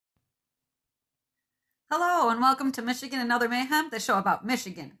Hello, and welcome to Michigan and Other Mayhem, the show about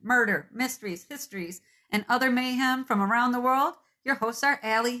Michigan, murder, mysteries, histories, and other mayhem from around the world. Your hosts are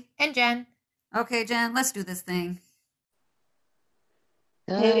Allie and Jen. Okay, Jen, let's do this thing.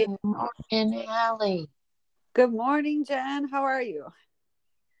 Good morning, Allie. Good morning, Jen. How are you?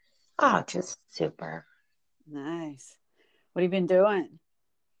 Oh, just super. Nice. What have you been doing?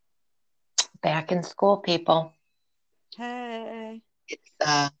 Back in school, people. Hey.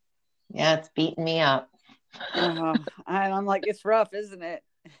 It's beating me up. I'm like, it's rough, isn't it?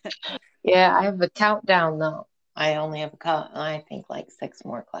 Yeah, I have a countdown though. I only have I think like 6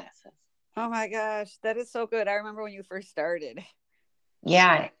 more classes. Oh my gosh, that is so good. I remember when you first started.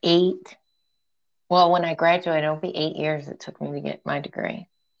 Yeah, 8. Well, when I graduated, it'll be 8 years it took me to get my degree.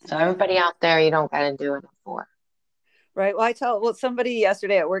 So everybody out there, you don't got to do it in 4. Right. Well, somebody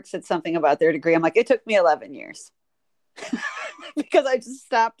yesterday at work said something about their degree. I'm like, it took me 11 years because I just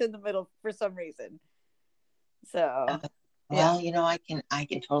stopped in the middle for some reason. So, well, I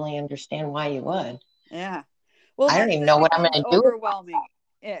can totally understand why you would. Yeah. Well, I don't even know what I'm going to do. Overwhelming.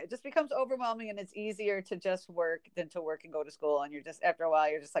 Yeah, it just becomes overwhelming, and it's easier to just work than to work and go to school. And you're just, after a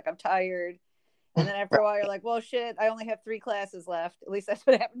while, you're just like, I'm tired. And then after a while, you're like, well, shit, I only have 3 classes left. At least that's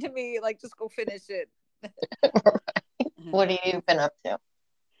what happened to me. Like, just go finish it. What have you been up to?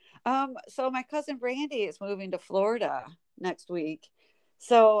 So my cousin Brandy is moving to Florida next week.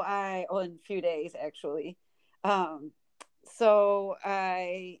 So in a few days, actually. So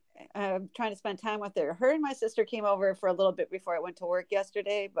I'm trying to spend time with her. Her and my sister came over for a little bit before I went to work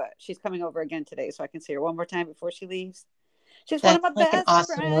yesterday, but she's coming over again today, so I can see her one more time before she leaves. She's one of my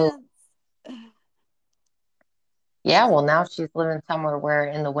best friends. Yeah, well, now she's living somewhere where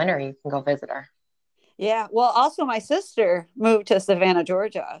in the winter you can go visit her. Yeah, well, also my sister moved to Savannah,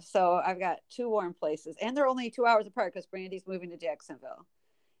 Georgia, so I've got 2 warm places, and they're only 2 hours apart because Brandy's moving to Jacksonville,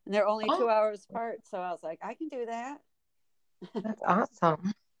 and they're only 2 hours apart. So I was like, I can do that. That's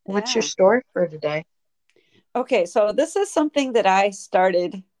awesome. What's your story for today? Okay, so this is something that I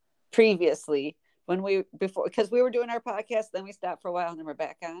started previously because we were doing our podcast, then we stopped for a while, and then we're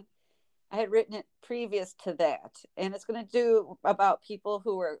back on. I had written it previous to that, and it's going to do about people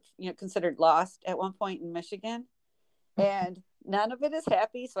who were, considered lost at one point in Michigan, and none of it is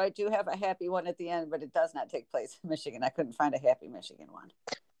happy. So I do have a happy one at the end, but it does not take place in Michigan. I couldn't find a happy Michigan one.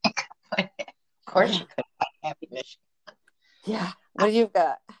 Of course, you could find a happy Michigan. Yeah. What do you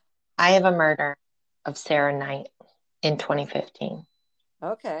got? I have a murder of Sara Knight in 2015.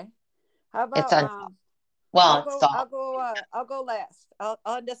 Okay. How about it's unsolved. Well, I'll go last. I'll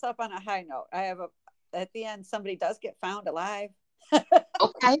end this up on a high note. At the end, somebody does get found alive.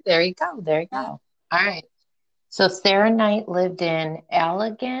 Okay, there you go. Yeah. All right. So Sara Knight lived in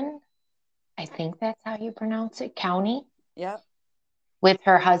Allegan, I think that's how you pronounce it, county. Yep. With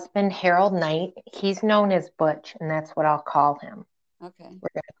her husband, Harold Knight. He's known as Butch, and that's what I'll call him. Okay. We're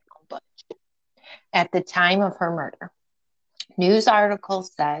going to call him Butch. At the time of her murder, news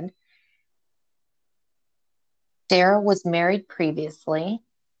articles said Sara was married previously,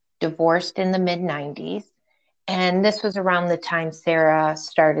 divorced in the mid-90s, and this was around the time Sara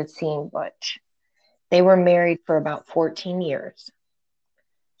started seeing Butch. They were married for about 14 years.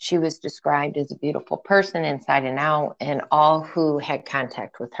 She was described as a beautiful person inside and out, and all who had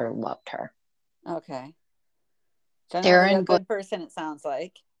contact with her loved her. Okay. Generally a good person, it sounds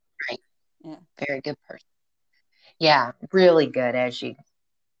like. Right. Yeah. Very good person. Yeah, really good as you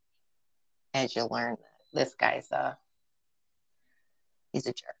learn. This guy's he's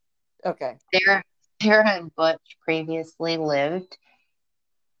a jerk. Okay. Sara and Butch previously lived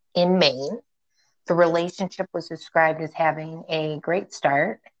in Maine. The relationship was described as having a great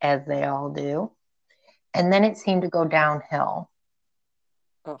start, as they all do, and then it seemed to go downhill.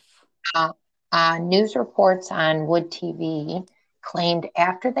 News reports on Wood TV claimed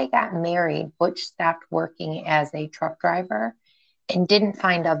after they got married, Butch stopped working as a truck driver and didn't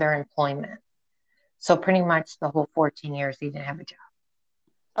find other employment. So pretty much the whole 14 years, he didn't have a job.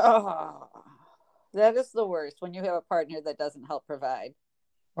 Oh, that is the worst when you have a partner that doesn't help provide.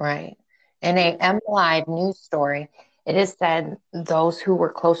 Right. In a MLive news story, it is said those who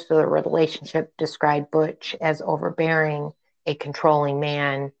were close to the relationship described Butch as overbearing, a controlling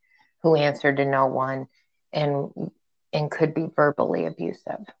man who answered to no one, and could be verbally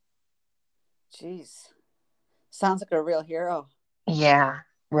abusive. Jeez. Sounds like a real hero. Yeah,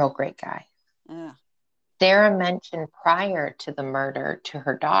 real great guy. Yeah. Sara mentioned prior to the murder to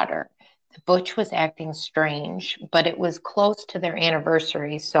her daughter that Butch was acting strange, but it was close to their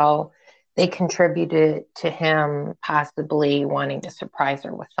anniversary, so they contributed to him possibly wanting to surprise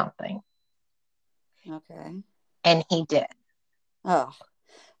her with something. Okay. And he did. Oh,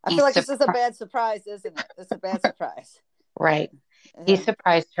 I feel like this is a bad surprise, isn't it? It's a bad surprise. Right. He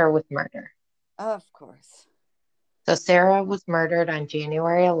surprised her with murder. Of course. So Sara was murdered on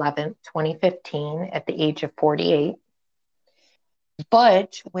January 11th, 2015 at the age of 48.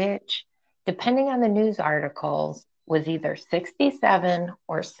 Butch, which, depending on the news articles, was either 67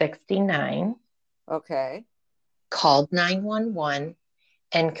 or 69. Okay. Called 911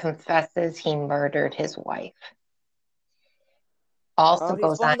 and confesses he murdered his wife. Also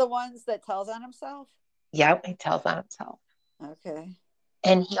he's one of the ones that tells on himself? Yep, he tells on himself. Okay.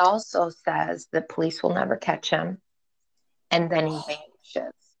 And he also says the police will never catch him. And then he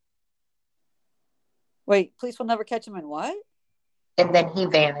vanishes. Wait, police will never catch him in what? And then he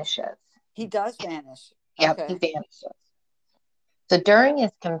vanishes. He does vanish. Yep, okay. He vanishes. So during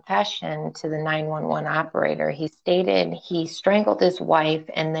his confession to the 911 operator, he stated he strangled his wife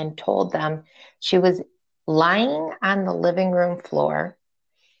and then told them she was lying on the living room floor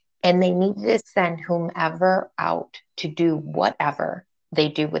and they needed to send whomever out to do whatever they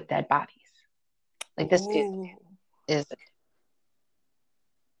do with dead bodies. Like this dude is.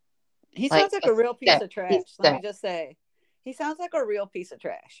 He sounds like a real piece of trash. Let me just say. He sounds like a real piece of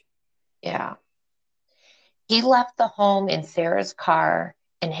trash. Yeah. He left the home in Sara's car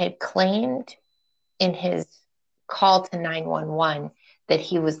and had claimed in his call to 911 that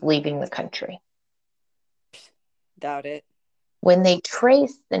he was leaving the country. Doubt it. When they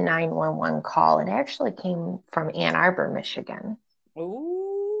traced the 911 call, it actually came from Ann Arbor, Michigan.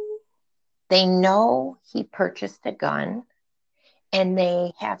 Ooh. They know he purchased a gun, and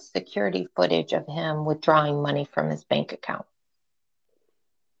they have security footage of him withdrawing money from his bank account.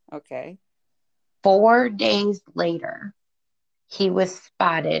 Okay. 4 days later, he was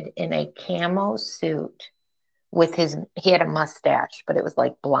spotted in a camo suit with he had a mustache, but it was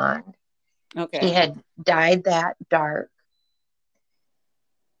like blonde. Okay. He had dyed that dark.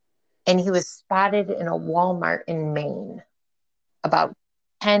 And he was spotted in a Walmart in Maine, about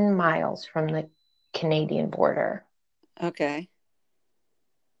 10 miles from the Canadian border. Okay.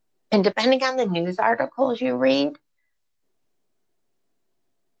 And depending on the news articles you read,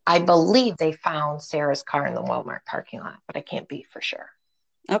 I believe they found Sara's car in the Walmart parking lot, but I can't be for sure.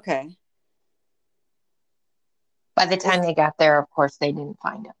 Okay. By the time they got there, of course, they didn't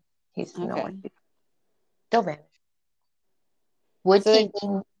find him. He's okay. Still vanished.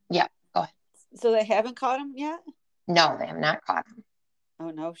 Yeah, go ahead. So they haven't caught him yet? No, they have not caught him.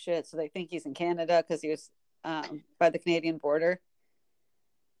 Oh, no shit. So they think he's in Canada because he was by the Canadian border?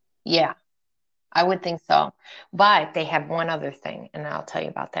 Yeah, I would think so. But they have one other thing, and I'll tell you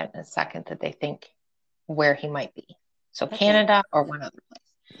about that in a second, that they think where he might be. So Canada or one other place.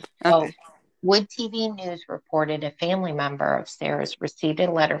 So Wood TV News reported a family member of Sara's received a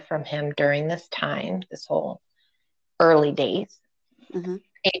letter from him during this time, this whole early days. Mm-hmm.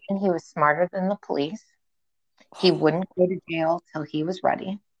 And he was smarter than the police. He wouldn't go to jail till he was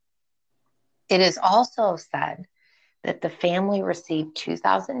ready. It is also said that the family received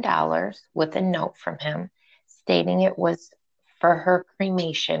 $2,000 with a note from him stating it was for her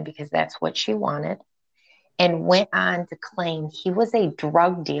cremation because that's what she wanted, and went on to claim he was a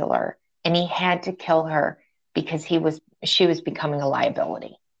drug dealer and he had to kill her because she was becoming a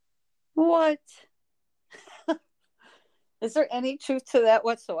liability. What? Is there any truth to that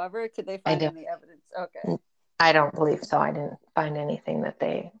whatsoever? Could they find any evidence? Okay. I don't believe so. I didn't find anything that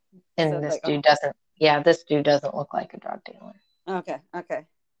this dude doesn't look like a drug dealer. Okay.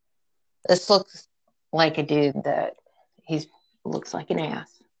 This looks like a dude that looks like an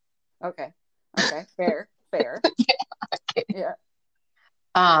ass. Okay. Fair.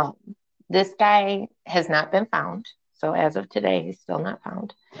 Yeah. This guy has not been found. So as of today, he's still not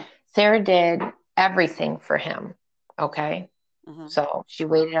found. Sara did everything for him. Okay. Uh-huh. So she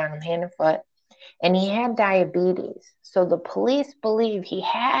waited on him hand and foot, and he had diabetes. So the police believe he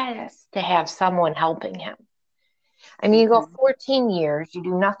has to have someone helping him. I mean, you go 14 years, you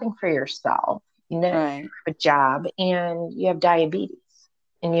do nothing for yourself, you never have a job, and you have diabetes,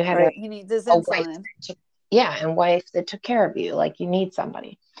 and you have he needs his insulin. Wife that took care of you. Like, you need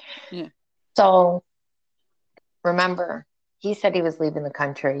somebody. Yeah. So remember, he said he was leaving the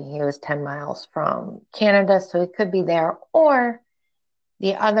country. He was 10 miles from Canada, so he could be there. Or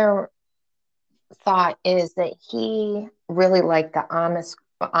the other thought is that he really liked the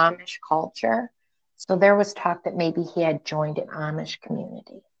Amish culture. So there was talk that maybe he had joined an Amish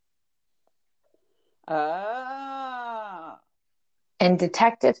community. And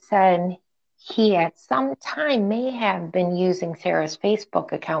detectives said he at some time may have been using Sara's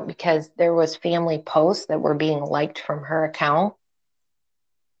Facebook account because there was family posts that were being liked from her account.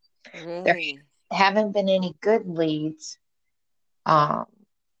 Really? There haven't been any good leads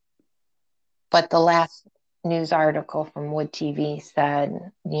But the last news article from Wood TV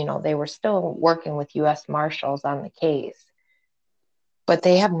said, they were still working with U.S. Marshals on the case, but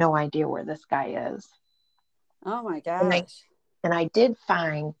they have no idea where this guy is. Oh my And I gosh. and I did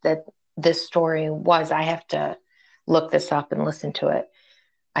find that this story was, I have to look this up and listen to it.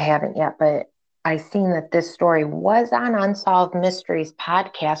 I haven't yet, but I seen that this story was on Unsolved Mysteries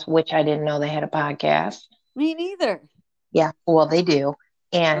podcast, which I didn't know they had a podcast. Me neither. Yeah, well, they do.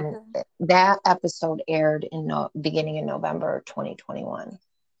 And Okay. that episode aired in beginning in November 2021.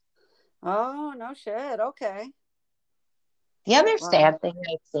 Oh, no shit. Okay. The other Wow. sad thing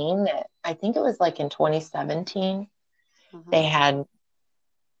I've seen, that I think it was like in 2017, Uh-huh. they had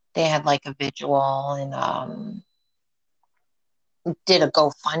like a vigil and did a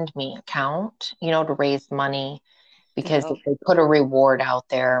GoFundMe account, to raise money, To because if help. they put a reward out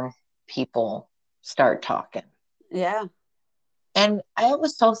there, people start talking. Yeah. And it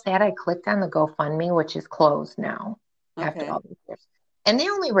was so sad. I clicked on the GoFundMe, which is closed now after Okay. all these years, and they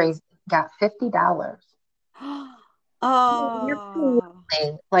only got $50. Oh.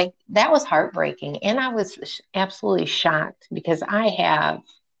 Like, that was heartbreaking, and I was absolutely shocked, because I have,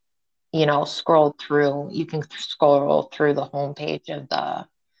 scrolled through. You can scroll through the homepage of the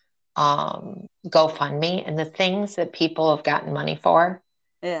GoFundMe, and the things that people have gotten money for,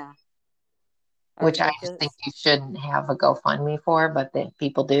 Yeah. Are which I just think ridiculous. you shouldn't have a GoFundMe for, but that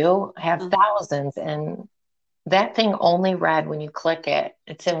people do have Uh-huh. thousands. And that thing only read, when you click it,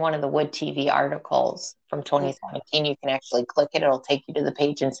 it's in one of the Wood TV articles from Okay. 2017. You can actually click it, it'll take you to the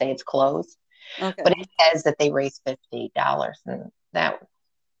page and say it's closed. But Okay. it says that they raised $50. And that,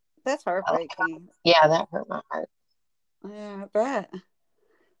 That's heartbreaking. yeah, that hurt my heart. Yeah, I bet.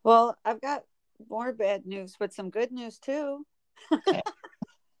 Well, I've got more bad news, but some good news too. Okay.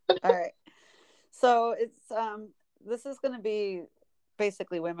 All right. So it's this is going to be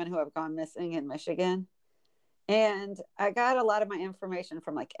basically women who have gone missing in Michigan. And I got a lot of my information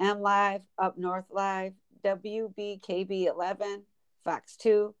from like M Live, Up North Live, WBKB 11, Fox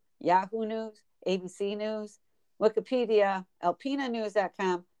 2, Yahoo News, ABC News, Wikipedia,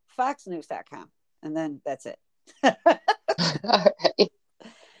 alpinanews.com, foxnews.com. And then that's it. All right.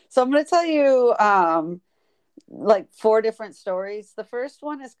 So I'm going to tell you like 4 different stories. The first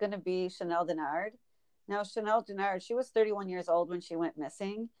one is going to be Chanel Denard. Now, Chanel Denard, she was 31 years old when she went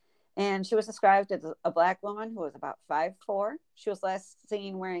missing, and she was described as a black woman who was about 5'4". She was last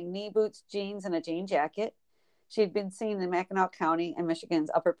seen wearing knee boots, jeans, and a jean jacket. She had been seen in Mackinac County in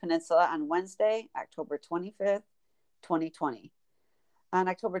Michigan's Upper Peninsula on Wednesday, October 25th, 2020. On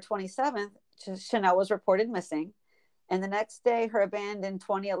October 27th, Chanel was reported missing. And the next day, her abandoned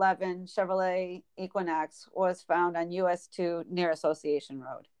 2011 Chevrolet Equinox was found on US 2 near Association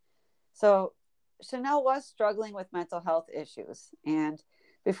Road. So Chanel was struggling with mental health issues. And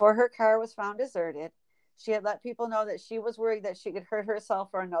before her car was found deserted, she had let people know that she was worried that she could hurt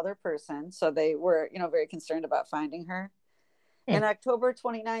herself or another person. So they were, very concerned about finding her. In October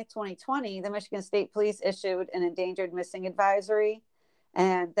 29th, 2020, the Michigan State Police issued an endangered missing advisory.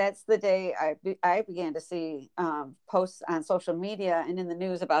 And that's the day I began to see posts on social media and in the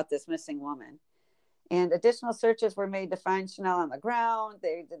news about this missing woman. And additional searches were made to find Chanel on the ground.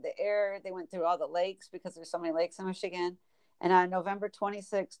 They did the air. They went through all the lakes because there's so many lakes in Michigan. And on November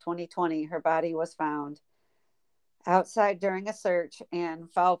 26, 2020, her body was found outside during a search, and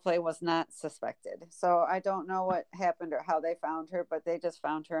foul play was not suspected. So I don't know what happened or how they found her, but they just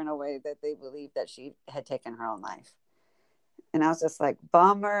found her in a way that they believed that she had taken her own life. And I was just like,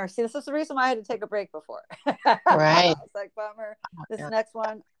 bummer. See, this is the reason why I had to take a break before. I Right. was like, bummer. This Yeah. next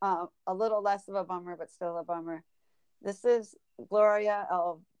one, a little less of a bummer, but still a bummer. This is Gloria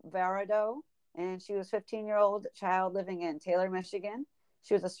Alvarado, and she was a 15-year-old child living in Taylor, Michigan.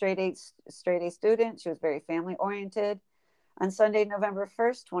 She was a straight A student. She was very family oriented. On Sunday, November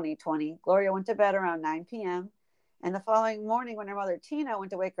 1st, 2020, Gloria went to bed around 9 p.m. And the following morning, when her mother Tina went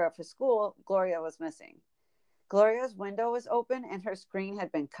to wake her up for school, Gloria was missing. Gloria's window was open and her screen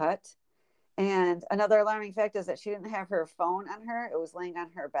had been cut. And another alarming fact is that she didn't have her phone on her. It was laying on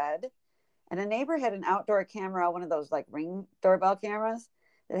her bed. And a neighbor had an outdoor camera, one of those like Ring doorbell cameras,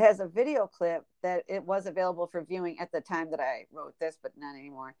 that has a video clip that it was available for viewing at the time that I wrote this, but not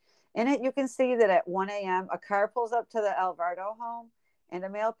anymore. In it, you can see that at 1 a.m., a car pulls up to the Alvarado home, and a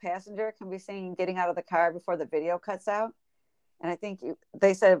male passenger can be seen getting out of the car before the video cuts out. And I think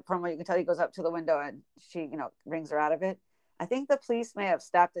they said, from what you can tell, he goes up to the window and she, brings her out of it. I think the police may have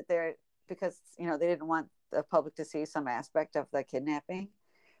stopped it there because, they didn't want the public to see some aspect of the kidnapping.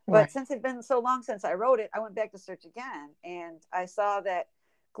 Right. But since it had been so long since I wrote it, I went back to search again, and I saw that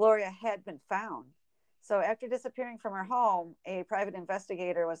Gloria had been found. So after disappearing from her home, a private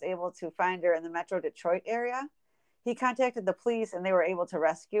investigator was able to find her in the Metro Detroit area. He contacted the police and they were able to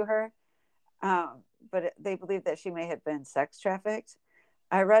rescue her. But they believe that she may have been sex trafficked.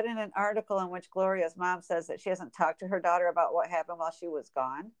 I read in an article in which Gloria's mom says that she hasn't talked to her daughter about what happened while she was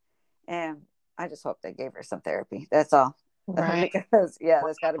gone. And I just hope they gave her some therapy. That's all. Right. Because, yeah,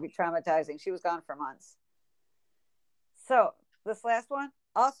 that's got to be traumatizing. She was gone for months. So this last one,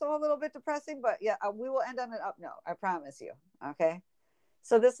 also a little bit depressing, but yeah, we will end on an up note. I promise you. Okay.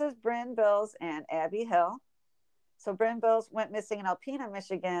 So this is Bryn Bills and Abby Hill. So Bryn Bills went missing in Alpena,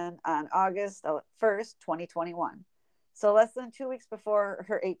 Michigan on August 1st, 2021. So less than 2 weeks before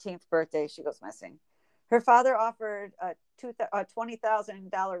her 18th birthday, she goes missing. Her father offered a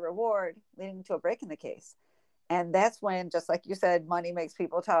 $20,000 reward, leading to a break in the case. And that's when, just like you said, money makes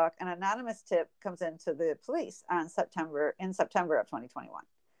people talk. An anonymous tip comes into the police in September of 2021.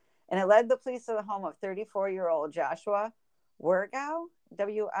 And it led the police to the home of 34-year-old Joshua Wirgau,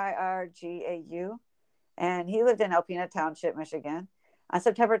 Wirgau. And he lived in Alpena Township, Michigan. On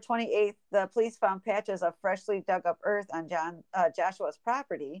September 28th, the police found patches of freshly dug up earth on Joshua's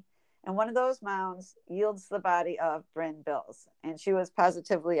property. And one of those mounds yields the body of Bryn Bills. And she was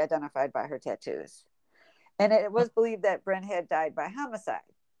positively identified by her tattoos. And it was believed that Bryn had died by homicide.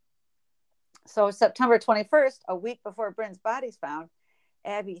 So September 21st, a week before Bryn's body's found,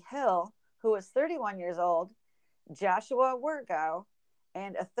 Abby Hill, who was 31 years old, Joshua Wirgau,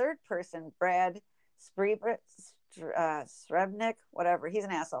 and a third person, Brad Srebnick, whatever. He's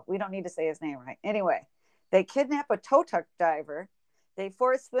an asshole. We don't need to say his name right. Anyway, they kidnap a tow truck driver. They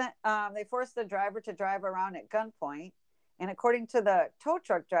force the driver to drive around at gunpoint. And according to the tow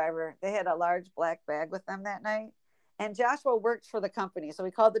truck driver, they had a large black bag with them that night. And Joshua worked for the company. So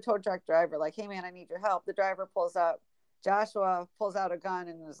he called the tow truck driver, like, hey, man, I need your help. The driver Joshua pulls out a gun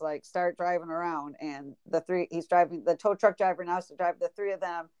and is like, start driving around. And the tow truck driver now has to drive the three of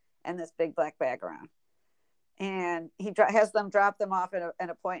them and this big black bag around. And he has them drop them off at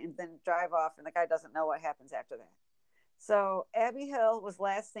a point and then drive off. And the guy doesn't know what happens after that. So Abby Hill was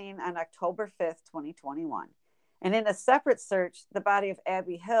last seen on October 5th, 2021. And in a separate search, the body of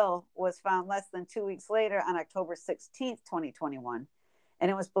Abby Hill was found less than 2 weeks later on October 16th, 2021.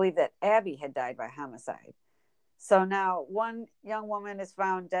 And it was believed that Abby had died by homicide. So now one young woman is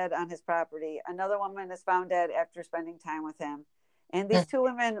found dead on his property. Another woman is found dead after spending time with him. And these two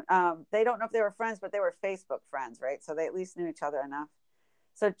women, they don't know if they were friends, but they were Facebook friends, right? So they at least knew each other enough.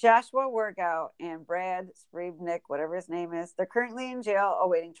 So Joshua Wirgau and Brad Srebnick, whatever his name is, they're currently in jail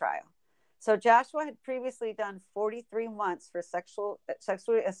awaiting trial. So Joshua had previously done 43 months for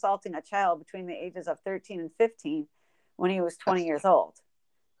sexually assaulting a child between the ages of 13 and 15 when he was 20 years old.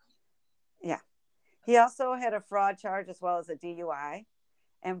 Yeah. He also had a fraud charge as well as a DUI.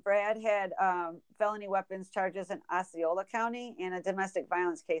 And Brad had felony weapons charges in Osceola County and a domestic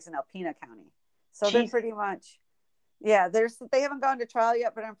violence case in Alpena County. So they're pretty much, yeah, they haven't gone to trial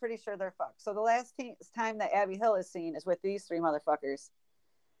yet, but I'm pretty sure they're fucked. So the last time that Abby Hill is seen is with these three motherfuckers.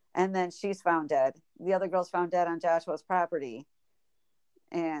 And then she's found dead. The other girl's found dead on Joshua's property.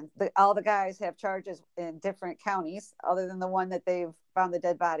 And all the guys have charges in different counties other than the one that they've found the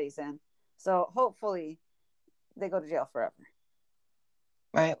dead bodies in. So hopefully they go to jail forever.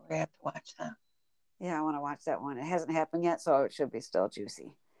 Right. We have to watch that. Yeah, I want to watch that one. It hasn't happened yet, so it should be still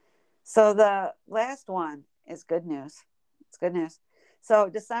juicy. So the last one is good news. It's good news. So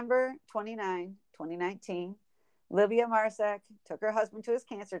December 29, 2019, Livia Marsak took her husband to his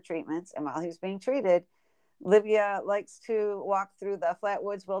cancer treatments. And while he was being treated, Livia likes to walk through the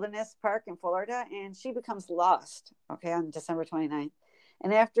Flatwoods Wilderness Park in Florida, and she becomes lost, okay, on December 29th.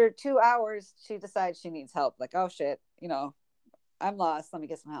 And after 2 hours, she decides she needs help. Like, oh, shit, I'm lost. Let me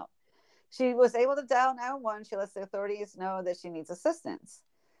get some help. She was able to dial 911. She lets the authorities know that she needs assistance.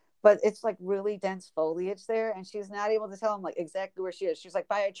 But it's like really dense foliage there, and she's not able to tell them like exactly where she is. She's like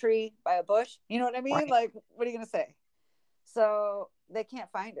by a tree, by a bush. You know what I mean? Right. Like, what are you gonna say? So they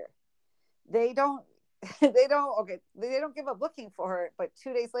can't find her. They don't give up looking for her. But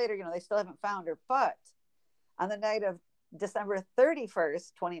 2 days later, they still haven't found her. But on the night of December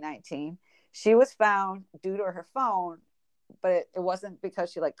 31st, 2019, she was found due to her phone, but it wasn't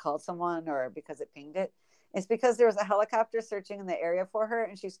because she like called someone or because it pinged it. It's because there was a helicopter searching in the area for her,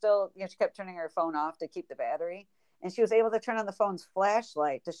 and she still, she kept turning her phone off to keep the battery, and she was able to turn on the phone's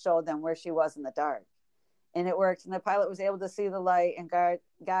flashlight to show them where she was in the dark, and it worked. And the pilot was able to see the light and guide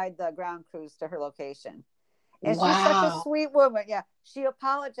the ground crews to her location. And She's such a sweet woman. Yeah, she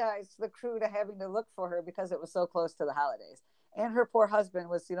apologized to the crew to having to look for her because it was so close to the holidays, and her poor husband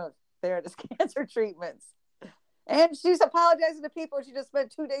was, there at his cancer treatments. And she's apologizing to people. She just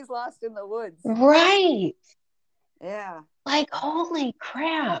spent 2 days lost in the woods. Right. Yeah. Like, holy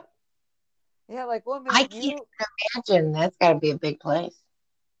crap. Yeah, like, woman, I can't imagine. That's got to be a big place.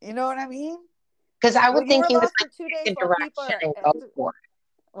 You know what I mean? Because I would You think were you would lost for 2 days pick a while people direction are. and go for it.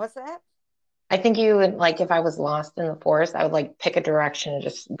 What's that? I think you would, like, if I was lost in the forest, I would, like, pick a direction and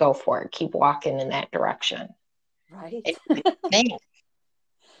just go for it. Keep walking in that direction. Right.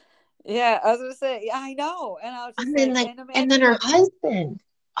 Yeah, I was going to say, yeah, I know. And I was just and then her husband.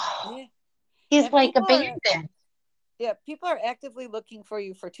 Oh, yeah. he's And like abandoned. People are actively looking for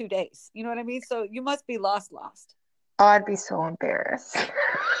you for 2 days. You know what I mean? So you must be lost. Oh, I'd be so embarrassed.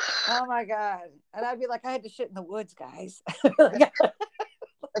 Oh my God. And I'd be like, I had to shit in the woods, guys. But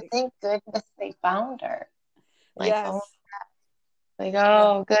thank goodness they found her. Like, yes.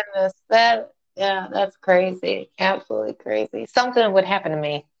 Goodness. That's crazy. Absolutely crazy. Something would happen to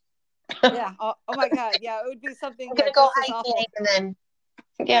me. Yeah. Oh my God. Yeah. It would be something. I'm gonna go hiking and then,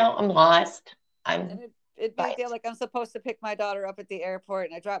 I'm lost. It'd be a deal like I'm supposed to pick my daughter up at the airport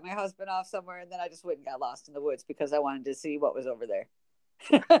and I dropped my husband off somewhere and then I just went and got lost in the woods because I wanted to see what was over there.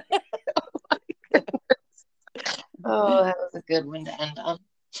 Oh, that was a good one to end on.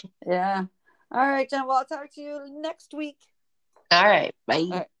 Yeah. All right, Jen. Well, I'll talk to you next week. All right. Bye. All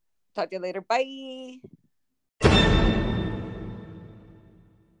right. Talk to you later. Bye.